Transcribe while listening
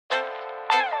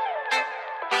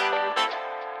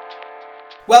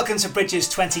Welcome to Bridges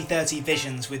 2030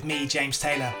 Visions with me, James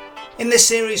Taylor. In this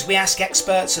series, we ask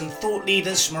experts and thought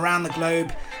leaders from around the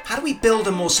globe, how do we build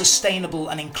a more sustainable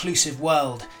and inclusive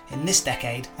world in this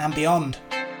decade and beyond?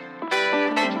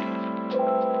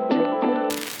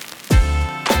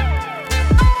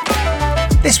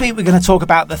 This week we're going to talk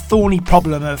about the thorny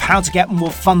problem of how to get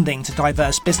more funding to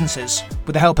diverse businesses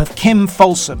with the help of Kim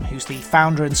Folsom, who's the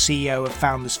founder and CEO of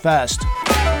Founders First.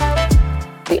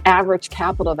 The average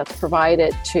capital that's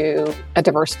provided to a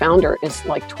diverse founder is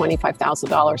like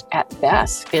 $25,000 at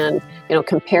best. And,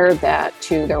 compare that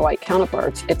to their white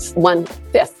counterparts, it's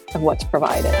 1/5 of what's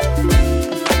provided.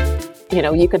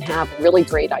 You can have really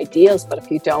great ideas, but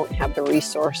if you don't have the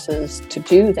resources to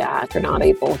do that, you're not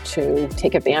able to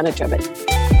take advantage of it.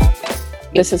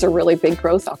 This is a really big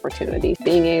growth opportunity,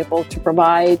 being able to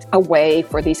provide a way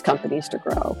for these companies to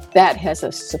grow. That has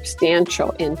a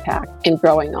substantial impact in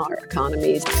growing our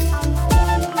economies.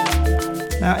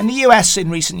 Now, in the US in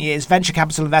recent years, venture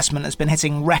capital investment has been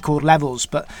hitting record levels,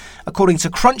 but according to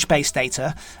Crunchbase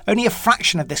data, only a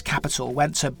fraction of this capital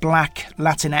went to Black,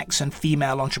 Latinx and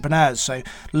female entrepreneurs, so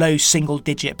low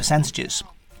single-digit percentages.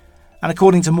 And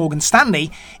according to Morgan Stanley,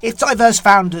 if diverse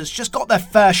founders just got their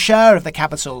fair share of the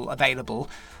capital available,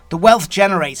 the wealth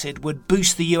generated would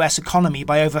boost the US economy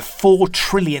by over $4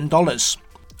 trillion.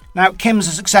 Now, Kim's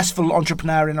a successful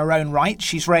entrepreneur in her own right.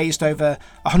 She's raised over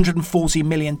 $140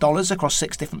 million across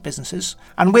 6 different businesses.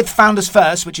 And with Founders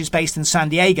First, which is based in San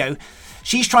Diego,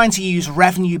 she's trying to use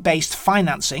revenue-based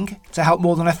financing to help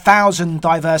more than 1,000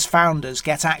 diverse founders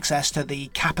get access to the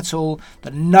capital,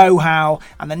 the know-how,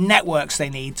 and the networks they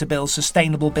need to build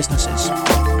sustainable businesses.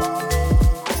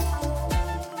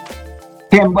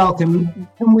 Kim, welcome.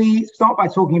 Can we start by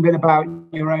talking a bit about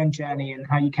your own journey and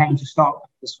how you came to start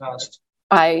Founders First?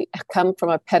 I come from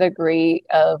a pedigree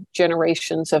of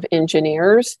generations of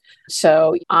engineers.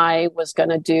 So I was going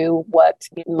to do what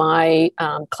my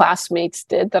classmates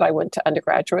did that I went to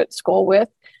undergraduate school with.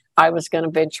 I was going to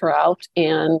venture out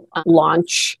and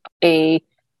launch a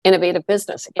innovative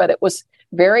business. But it was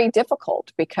very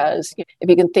difficult because if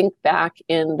you can think back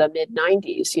in the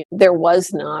mid-90s, there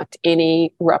was not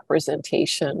any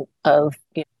representation of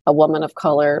a woman of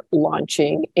color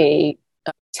launching a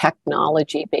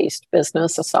technology-based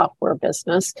business, a software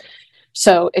business.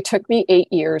 So it took me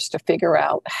 8 years to figure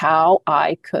out how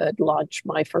I could launch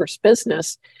my first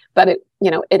business. But it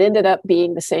ended up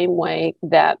being the same way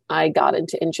that I got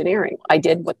into engineering. I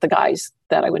did what the guys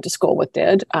that I went to school with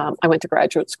did. I went to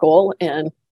graduate school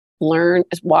and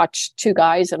watched 2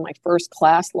 guys in my first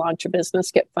class launch a business,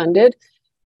 get funded.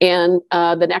 And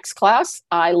the next class,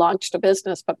 I launched a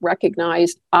business, but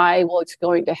recognized I was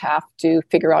going to have to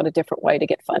figure out a different way to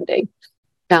get funding.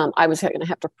 I was going to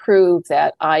have to prove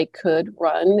that I could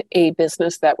run a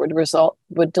business that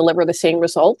would deliver the same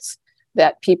results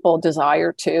that people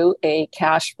desire to a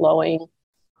cash flowing,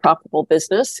 profitable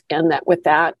business. And that with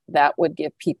that would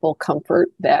give people comfort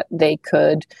that they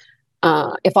could,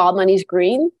 if all money's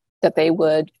green, that they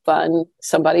would fund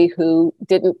somebody who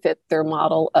didn't fit their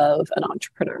model of an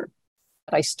entrepreneur.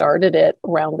 I started it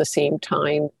around the same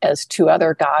time as 2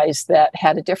 other guys that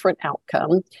had a different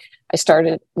outcome. I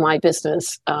started my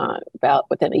business about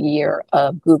within a year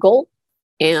of Google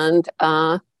and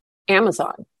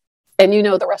Amazon. And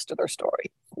the rest of their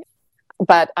story.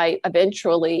 But I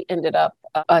eventually ended up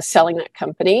selling that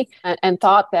company and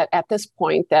thought that at this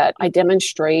point that I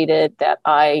demonstrated that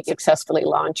I successfully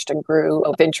launched and grew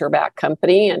a venture-backed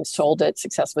company and sold it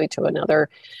successfully to another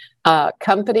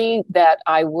company, that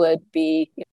I would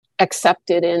be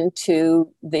accepted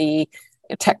into the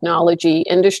technology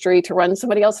industry to run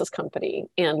somebody else's company,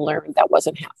 and learned that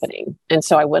wasn't happening. And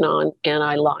so I went on and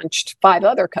I launched 5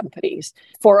 other companies,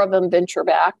 4 of them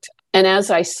venture-backed. And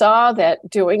as I saw that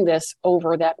doing this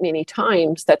over that many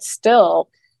times, that still,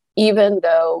 even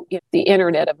though the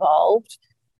internet evolved,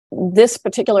 this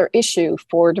particular issue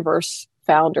for diverse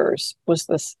founders was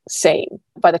the same.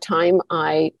 By the time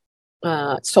I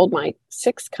sold my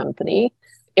 6th company,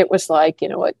 it was like,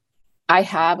 I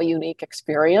have a unique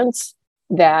experience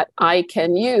that I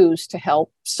can use to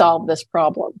help solve this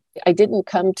problem. I didn't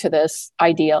come to this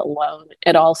idea alone.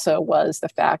 It also was the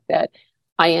fact that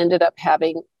I ended up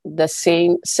having the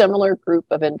similar group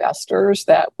of investors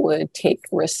that would take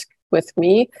risk with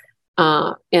me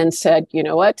and said, you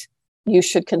know what, you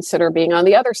should consider being on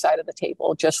the other side of the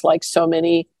table, just like so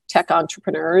many tech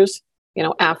entrepreneurs.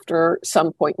 After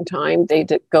some point in time, they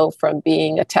did go from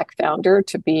being a tech founder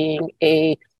to being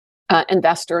a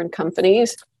investor in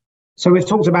companies. So we've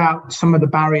talked about some of the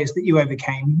barriers that you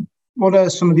overcame. What are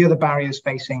some of the other barriers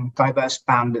facing diverse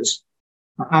founders?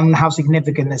 And how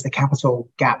significant is the capital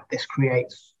gap this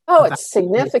creates? Oh, it's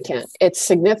significant. It's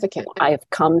significant. I've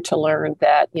come to learn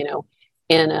that,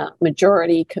 in a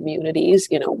majority communities,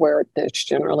 where there's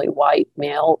generally white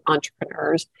male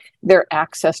entrepreneurs, their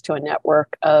access to a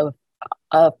network of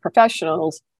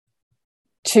professionals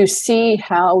to see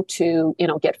how to,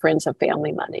 get friends and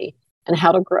family money and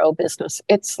how to grow business.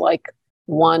 It's like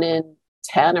 1 in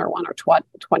 10 or 1 or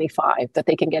 25 that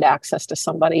they can get access to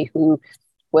somebody who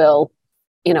will,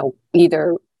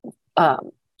 either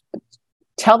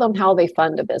tell them how they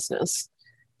fund a business,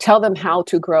 tell them how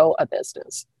to grow a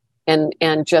business, and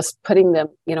just putting them,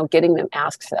 getting them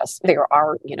access. There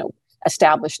are,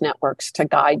 established networks to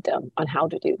guide them on how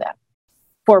to do that.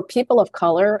 For people of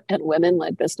color and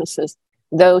women-led businesses,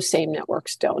 those same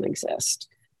networks don't exist.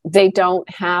 They don't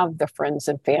have the friends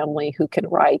and family who can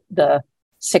write the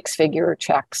 6-figure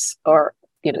checks or,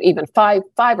 even five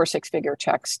or 6-figure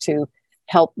checks to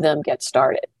help them get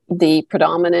started. The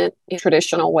predominant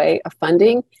traditional way of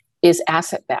funding is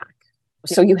asset-backed.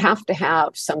 So you have to have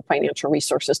some financial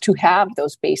resources to have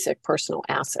those basic personal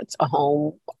assets, a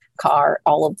home, car,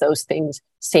 all of those things,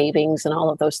 savings and all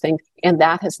of those things. And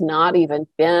that has not even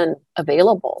been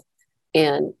available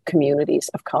in communities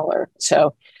of color.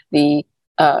 So the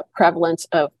prevalence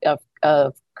of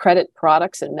credit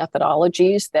products and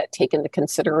methodologies that take into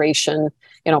consideration,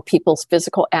 people's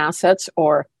physical assets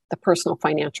or the personal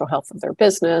financial health of their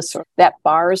business, or that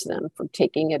bars them from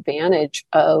taking advantage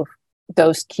of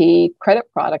those key credit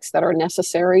products that are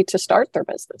necessary to start their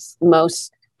business.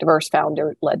 Most diverse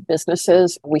founder-led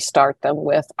businesses, we start them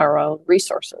with our own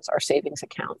resources, our savings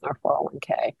account, our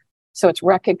 401k. So it's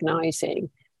recognizing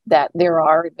that there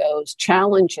are those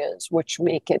challenges which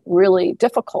make it really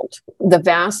difficult. The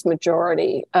vast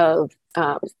majority of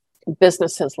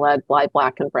businesses led by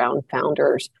Black and brown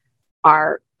founders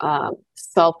are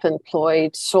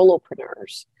self-employed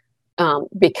solopreneurs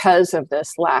because of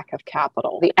this lack of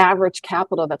capital. The average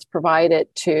capital that's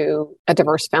provided to a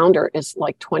diverse founder is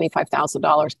like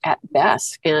 $25,000 at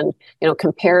best. And,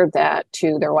 compare that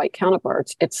to their white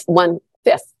counterparts, it's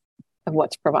 1/5 of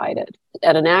what's provided.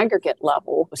 At an aggregate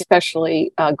level,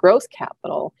 especially growth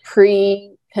capital,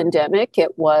 pre-pandemic,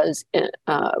 it was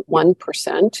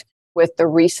 1%. With the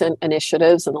recent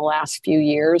initiatives in the last few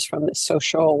years from the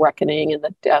social reckoning and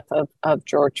the death of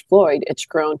George Floyd, it's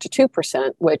grown to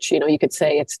 2%, which, you could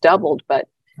say it's doubled, but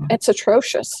it's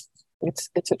atrocious.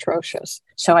 It's atrocious.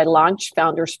 So I launched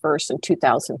Founders First in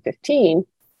 2015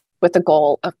 with the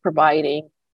goal of providing,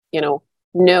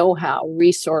 know-how,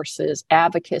 resources,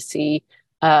 advocacy,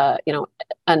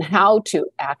 on how to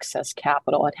access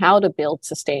capital and how to build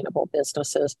sustainable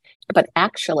businesses, but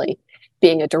actually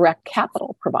being a direct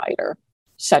capital provider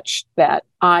such that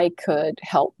I could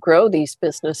help grow these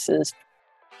businesses.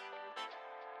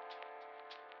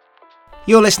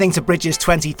 You're listening to Bridges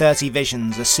 2030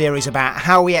 Visions, a series about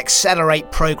how we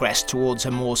accelerate progress towards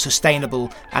a more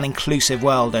sustainable and inclusive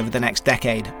world over the next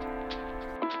decade.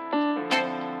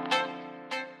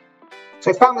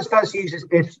 So Founders First uses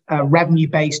this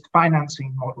revenue-based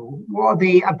financing model. What are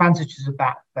the advantages of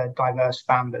that for diverse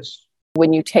founders?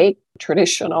 When you take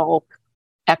traditional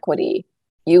equity,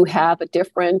 you have a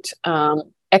different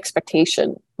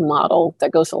expectation model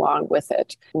that goes along with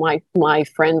it. My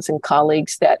friends and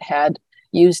colleagues that had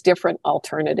used different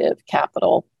alternative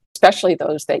capital, especially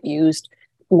those that used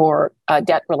more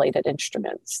debt-related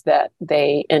instruments, that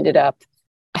they ended up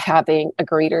having a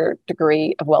greater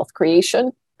degree of wealth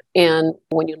creation. And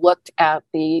when you looked at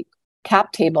the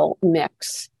cap table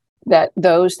mix, that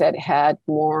those that had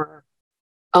more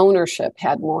ownership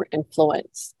had more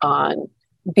influence on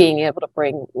being able to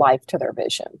bring life to their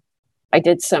vision. I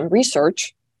did some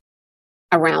research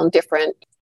around different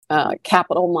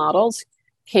capital models,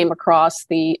 came across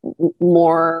the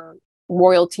more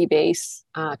royalty-based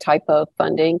type of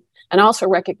funding, and also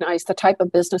recognized the type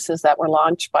of businesses that were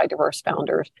launched by diverse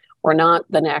founders were not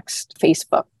the next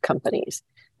Facebook companies.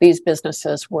 These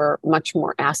businesses were much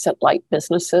more asset-light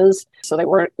businesses, so they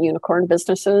weren't unicorn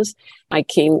businesses. I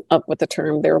came up with the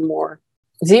term, they're more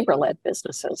zebra-led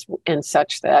businesses, and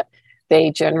such that they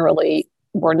generally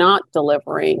were not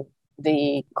delivering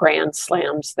the grand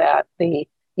slams that the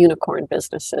unicorn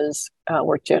businesses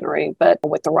were generating, but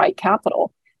with the right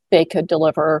capital, they could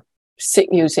deliver,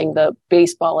 using the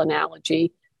baseball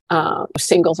analogy,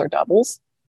 singles or doubles.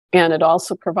 And it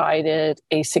also provided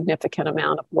a significant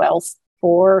amount of wealth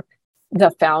for the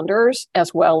founders,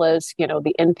 as well as,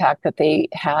 the impact that they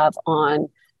have on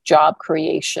job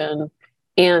creation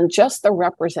and just the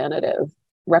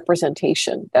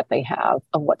representation that they have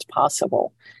of what's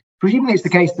possible. Presumably it's the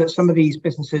case that some of these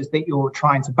businesses that you're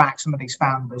trying to back, some of these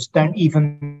founders, don't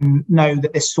even know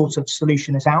that this sort of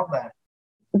solution is out there.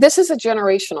 this is a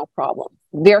generational problem.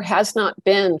 There has not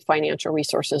been financial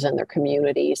resources in their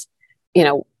communities,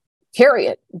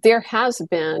 period. There has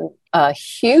been a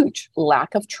huge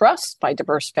lack of trust by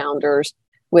diverse founders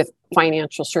with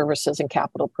financial services and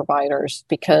capital providers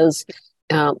because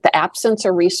the absence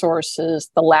of resources,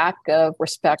 the lack of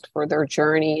respect for their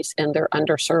journeys and their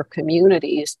underserved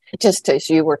communities, just as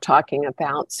you were talking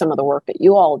about some of the work that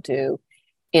you all do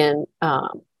in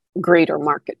greater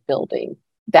market building,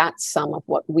 that's some of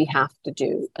what we have to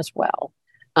do as well.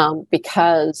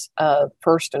 Because of,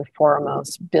 first and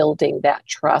foremost, building that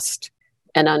trust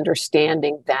and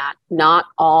understanding that not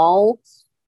all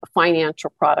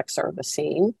financial products are the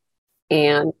same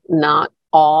and not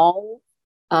all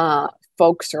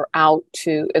folks are out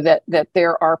to, that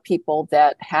there are people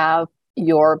that have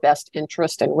your best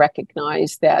interest and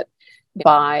recognize that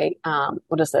by,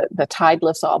 the tide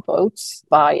lifts all boats,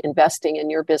 by investing in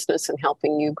your business and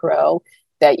helping you grow,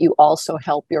 that you also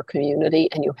help your community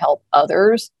and you help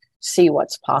others see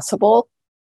what's possible.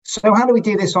 So how do we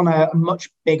do this on a much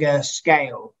bigger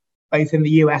scale, both in the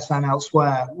US and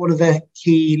elsewhere? What are the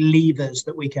key levers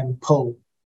that we can pull?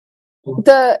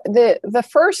 The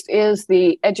first is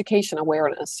the education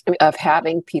awareness of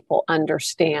having people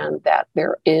understand that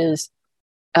there is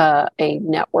a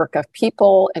network of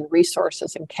people and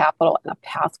resources and capital and a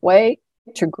pathway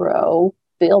to grow,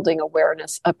 building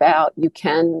awareness about you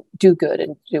can do good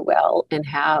and do well and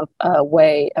have a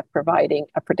way of providing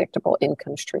a predictable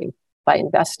income stream by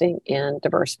investing in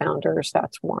diverse founders.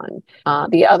 That's one.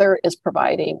 The other is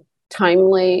providing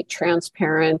timely,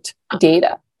 transparent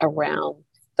data around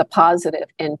the positive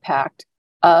impact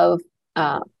of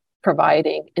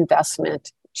providing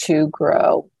investment to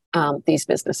grow these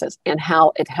businesses and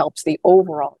how it helps the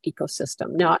overall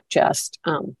ecosystem, not just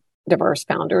diverse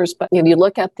founders. But if you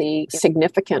look at the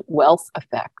significant wealth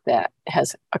effect that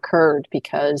has occurred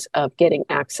because of getting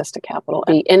access to capital,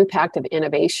 the impact of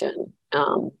innovation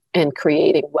and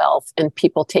creating wealth and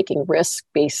people taking risk,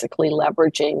 basically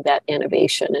leveraging that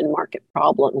innovation and market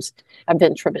problems have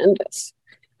been tremendous.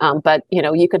 But,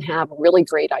 you can have really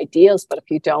great ideas, but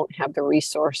if you don't have the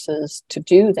resources to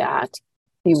do that,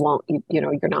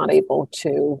 you're not able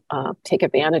to take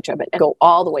advantage of it and go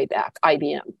all the way back,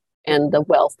 IBM and the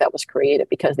wealth that was created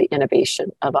because of the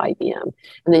innovation of IBM.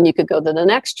 And then you could go to the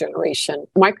next generation,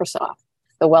 Microsoft,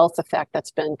 the wealth effect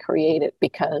that's been created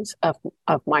because of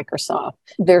Microsoft.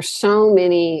 There's so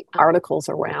many articles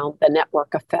around the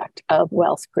network effect of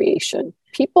wealth creation.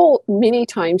 People many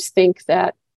times think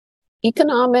that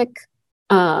economic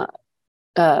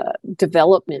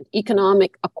development,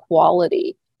 economic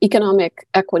equality, economic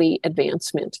equity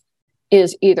advancement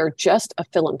is either just a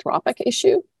philanthropic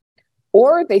issue,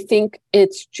 or they think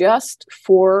it's just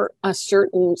for a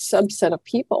certain subset of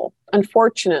people.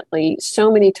 Unfortunately, so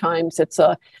many times it's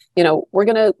we're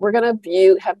gonna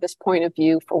have this point of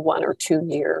view for 1 or 2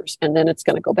 years, and then it's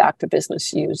going to go back to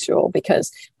business usual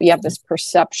because we have this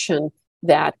perception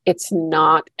that it's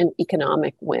not an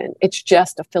economic win. It's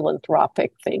just a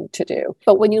philanthropic thing to do.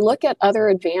 But when you look at other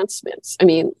advancements,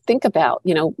 think about,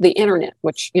 the internet,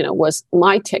 which, was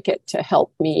my ticket to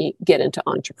help me get into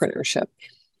entrepreneurship.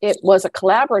 It was a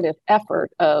collaborative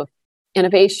effort of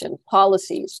innovation,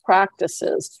 policies,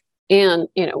 practices, and,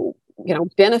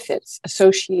 benefits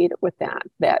associated with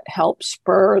that help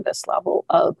spur this level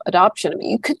of adoption.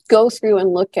 You could go through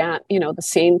and look at, the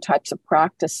same types of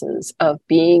practices of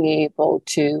being able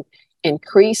to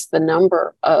increase the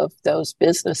number of those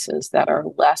businesses that are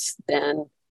less than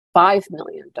 $5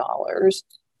 million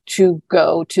to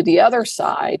go to the other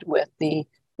side with the,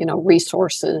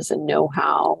 resources and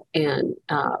know-how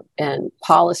and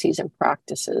policies and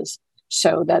practices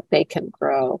so that they can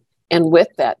grow. And with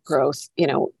that growth,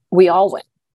 we all win.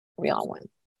 We all win.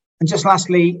 And just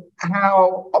lastly,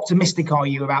 how optimistic are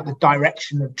you about the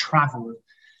direction of travel?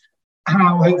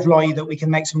 How hopeful are you that we can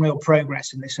make some real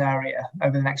progress in this area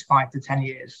over the next 5 to 10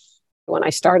 years? When I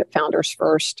started Founders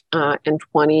First in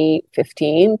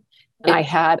 2015, I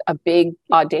had a big,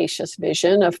 audacious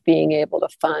vision of being able to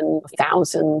fund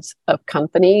thousands of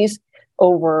companies,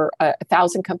 over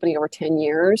 1,000 companies over 10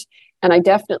 years. And I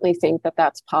definitely think that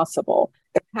that's possible.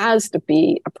 There has to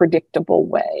be a predictable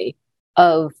way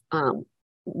of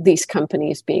these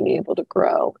companies being able to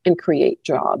grow and create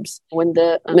jobs. When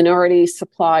the Minority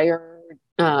Supplier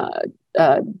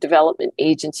Development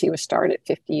Agency was started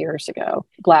 50 years ago,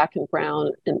 Black and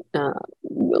Brown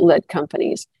led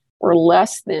companies were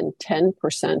less than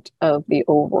 10% of the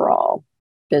overall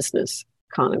business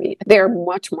economy. They're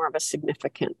much more of a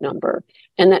significant number.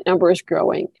 And that number is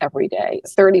growing every day,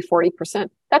 30, 40%.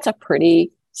 That's a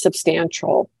pretty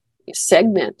substantial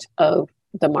segment of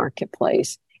the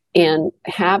marketplace. And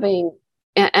having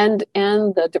and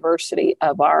the diversity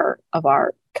of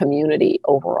our community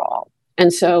overall.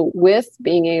 And so with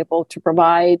being able to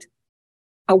provide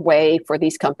a way for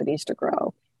these companies to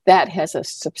grow, that has a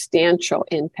substantial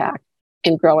impact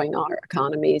in growing our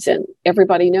economies. And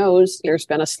everybody knows there's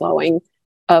been a slowing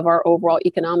of our overall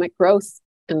economic growth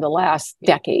in the last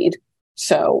decade.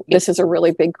 So this is a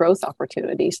really big growth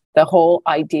opportunity. The whole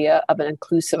idea of an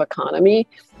inclusive economy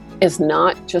is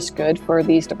not just good for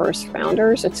these diverse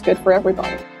founders, it's good for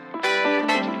everybody.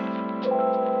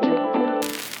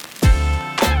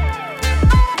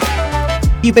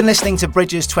 You've been listening to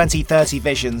Bridges 2030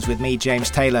 Visions with me, James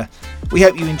Taylor. We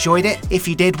hope you enjoyed it. If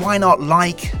you did, why not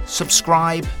like,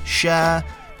 subscribe, share,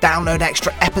 download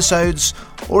extra episodes,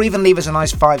 or even leave us a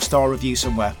nice 5-star review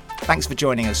somewhere. Thanks for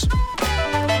joining us.